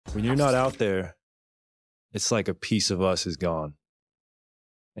when you're not out there, it's like a piece of us is gone.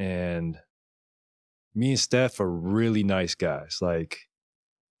 And me and Steph are really nice guys, like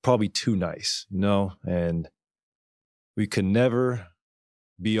probably too nice, you know? And we could never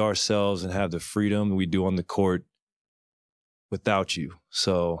be ourselves and have the freedom we do on the court without you.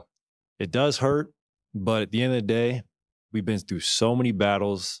 So it does hurt, but at the end of the day, we've been through so many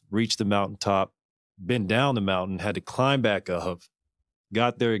battles, reached the mountaintop, been down the mountain, had to climb back up,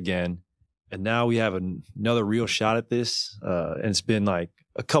 got there again, and now we have another real shot at this. And it's been like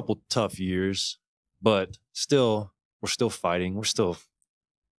a couple tough years, but still, we're still fighting. We're still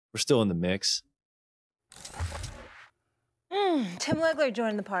in the mix. Tim Legler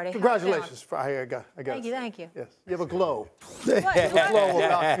joined the party. Congratulations. I guess. Thank you. Yes. You have a glow. What? You have a glow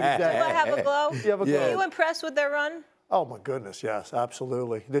about you today. Do I have a glow? You have a glow. Are you impressed with their run? Oh, my goodness, yes,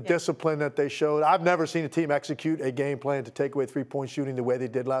 absolutely. The discipline that they showed. I've never seen a team execute a game plan to take away three-point shooting the way they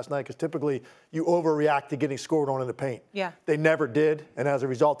did last night, because typically you overreact to getting scored on in the paint. Yeah. They never did, and as a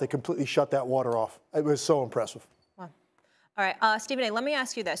result, they completely shut that water off. It was so impressive. Wow. All right, Stephen A., let me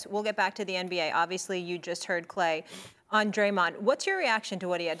ask you this. We'll get back to the NBA. Obviously, you just heard Klay on Draymond. What's your reaction to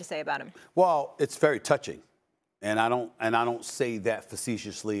what he had to say about him? Well, it's very touching, and I don't say that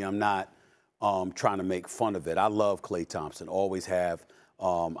facetiously. I'm not trying to make fun of it. I love Klay Thompson, always have.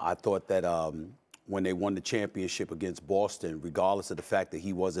 I thought that when they won the championship against Boston, regardless of the fact that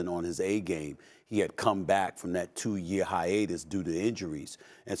he wasn't on his A game, he had come back from that 2-year hiatus due to injuries.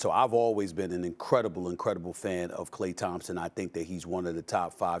 And so I've always been an incredible fan of Klay Thompson. I think that he's one of the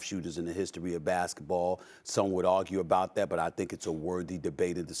top 5 shooters in the history of basketball. Some would argue about that, but I think it's a worthy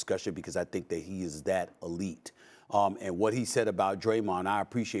debate and discussion because I think that he is that elite. And what he said about Draymond, I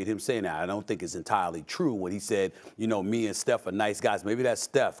appreciate him saying that. I don't think it's entirely true what he said, you know, me and Steph are nice guys. Maybe that's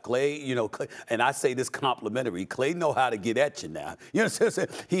Steph. Klay, you know, Klay, and I say this complimentary. Klay know how to get at you now. You know what I'm saying?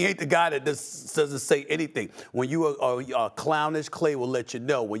 He ain't the guy that just doesn't say anything. When you are clownish, Klay will let you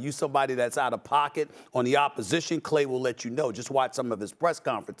know. When you somebody that's out of pocket on the opposition, Klay will let you know. Just watch some of his press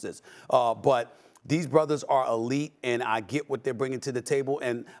conferences. But these brothers are elite, and I get what they're bringing to the table,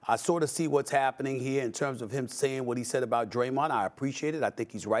 and I sort of see what's happening here in terms of him saying what he said about Draymond. I appreciate it. I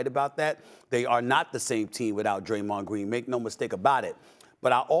think he's right about that. They are not the same team without Draymond Green. Make no mistake about it.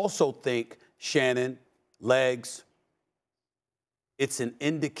 But I also think, Shannon, Legs, it's an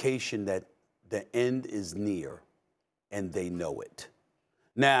indication that the end is near, and they know it.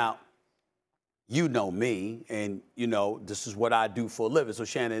 Now, you know me, and, you know, this is what I do for a living. So,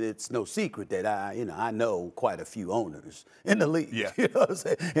 Shannon, it's no secret that I know quite a few owners in the league. Yeah. You know what I'm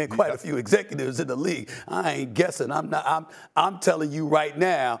saying? And quite a few executives in the league. I ain't guessing. I'm telling you right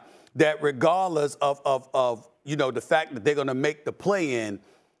now that regardless of you know, the fact that they're going to make the play-in,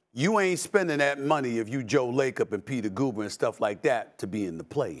 you ain't spending that money if you Joe Lacob and Peter Guber and stuff like that to be in the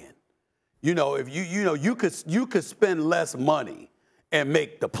play-in. You know, if you could spend less money and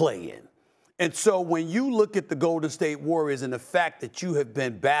make the play-in. And so when you look at the Golden State Warriors and the fact that you have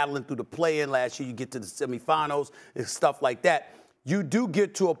been battling through the play-in last year, you get to the semifinals and stuff like that, you do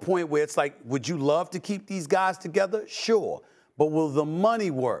get to a point where it's like, would you love to keep these guys together? Sure. But will the money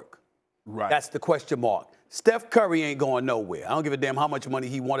work? Right. That's the question mark. Steph Curry ain't going nowhere. I don't give a damn how much money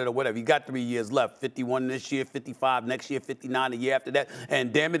he wanted or whatever. He got 3 years left, 51 this year, 55 next year, 59 the year after that.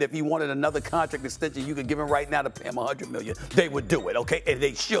 And damn it, if he wanted another contract extension, you could give him right now to pay him $100 million. They would do it, okay? And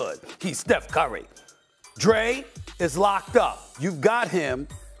they should. He's Steph Curry. Dre is locked up. You've got him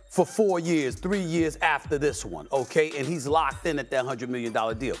for 4 years, 3 years after this one, okay? And he's locked in at that $100 million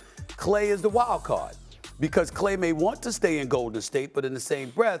deal. Klay is the wild card. Because Klay may want to stay in Golden State, but in the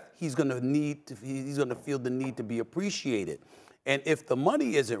same breath, he's going to feel the need to be appreciated. And if the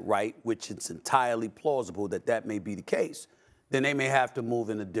money isn't right, which it's entirely plausible that that may be the case, then they may have to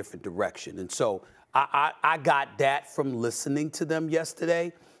move in a different direction. And so I got that from listening to them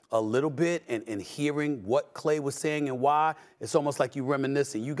yesterday a little bit and hearing what Klay was saying and why. It's almost like you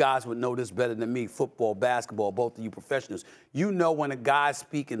reminiscing. You guys would know this better than me, football, basketball, both of you professionals. You know when a guy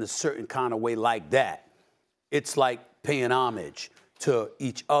speaks in a certain kind of way like that, it's like paying homage to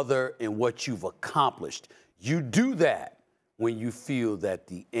each other and what you've accomplished. You do that when you feel that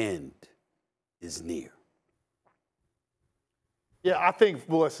the end is near. Yeah, I think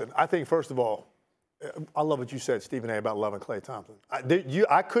first of all, I love what you said, Stephen A., about loving Klay Thompson.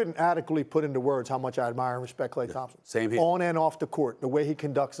 I couldn't adequately put into words how much I admire and respect Klay Thompson. Same here. On and off the court, the way he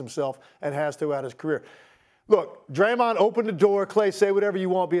conducts himself and has throughout his career. Look, Draymond opened the door. Klay, say whatever you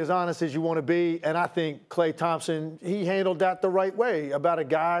want, be as honest as you want to be. And I think Klay Thompson, he handled that the right way about a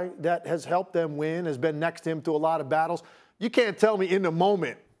guy that has helped them win, has been next to him through a lot of battles. You can't tell me in the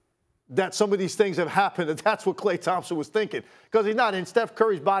moment that some of these things have happened, that that's what Klay Thompson was thinking. Because he's not. And Steph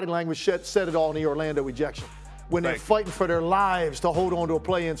Curry's body language said it all in the Orlando ejection. When they're fighting for their lives to hold on to a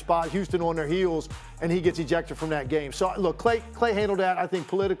play-in spot, Houston on their heels, and he gets ejected from that game. So, look, Klay handled that, I think,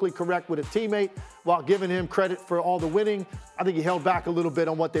 politically correct with a teammate while giving him credit for all the winning. I think he held back a little bit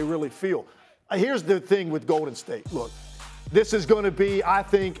on what they really feel. Here's the thing with Golden State. Look, this is going to be, I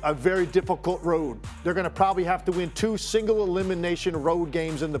think, a very difficult road. They're going to probably have to win 2 single-elimination road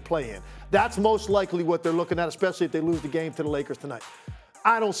games in the play-in. That's most likely what they're looking at, especially if they lose the game to the Lakers tonight.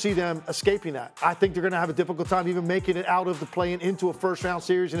 I don't see them escaping that. I think they're going to have a difficult time even making it out of the play-in into a first-round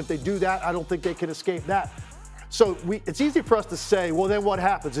series, and if they do that, I don't think they can escape that. So it's easy for us to say, well, then what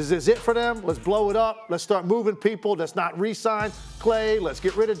happens? Is this it for them? Let's blow it up. Let's start moving people. Let's not re-sign Klay. Let's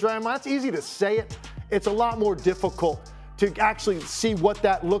get rid of Draymond. It's easy to say it. It's a lot more difficult to actually see what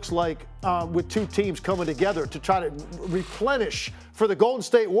that looks like with 2 teams coming together to try to replenish for the Golden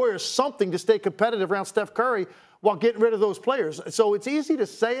State Warriors something to stay competitive around Steph Curry while getting rid of those players. So it's easy to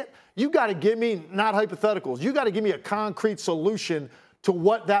say it. You got to give me, not hypotheticals, you got to give me a concrete solution to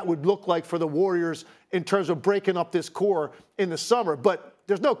what that would look like for the Warriors in terms of breaking up this core in the summer. But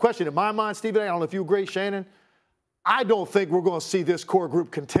there's no question in my mind, Stephen, I don't know if you agree, Shannon, I don't think we're going to see this core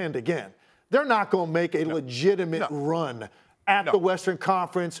group contend again. They're not going to make a legitimate run at the Western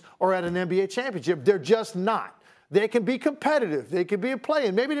Conference or at an NBA championship. They're just not. They can be competitive. They can be a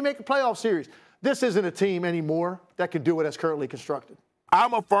play-in. Maybe they make a playoff series. This isn't a team anymore that can do it as currently constructed.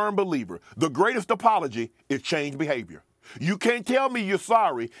 I'm a firm believer. The greatest apology is change behavior. You can't tell me you're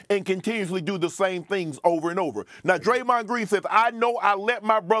sorry and continuously do the same things over and over. Now, Draymond Green says, I know I let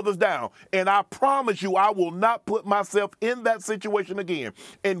my brothers down, and I promise you I will not put myself in that situation again.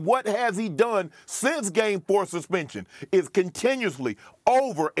 And what has he done since Game 4 suspension is continuously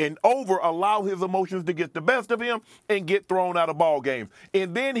over and over allow his emotions to get the best of him and get thrown out of ball games.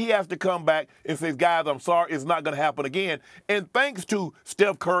 And then he has to come back and say, guys, I'm sorry, it's not going to happen again. And thanks to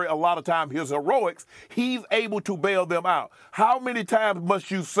Steph Curry, a lot of time his heroics, he's able to bail them out. How many times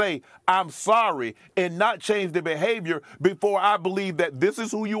must you say, I'm sorry, and not change the behavior before I believe that this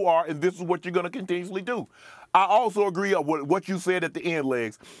is who you are and this is what you're going to continuously do? I also agree with what you said at the end,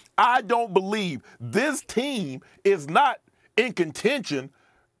 Legs. I don't believe this team is not in contention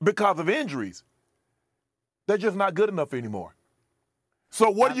because of injuries. They're just not good enough anymore. So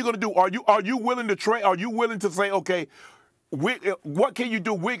what are you going to do? Are you willing to trade? Are you willing to say, okay, what can you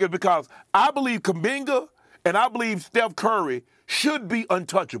do, Wiggins? Because I believe Kuminga and I believe Steph Curry should be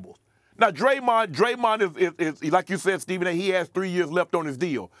untouchable. Now, Draymond is like you said, Stephen, he has 3 years left on his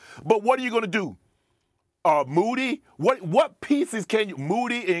deal. But what are you going to do? Moody, what pieces can you,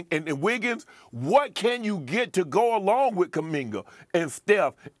 Moody and Wiggins, what can you get to go along with Kuminga and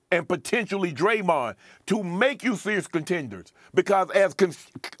Steph and potentially Draymond to make you serious contenders? Because as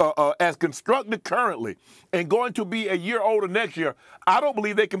constructed currently and going to be a year older next year, I don't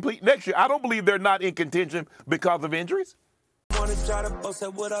believe they complete next year. I don't believe they're not in contention because of injuries. Wanna try to boast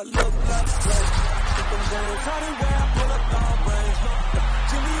at what I look like. Keep them going, try to wear, I pull up long range.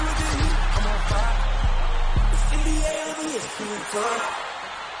 Jimmy with the heat, I'm on fire. NBA over here,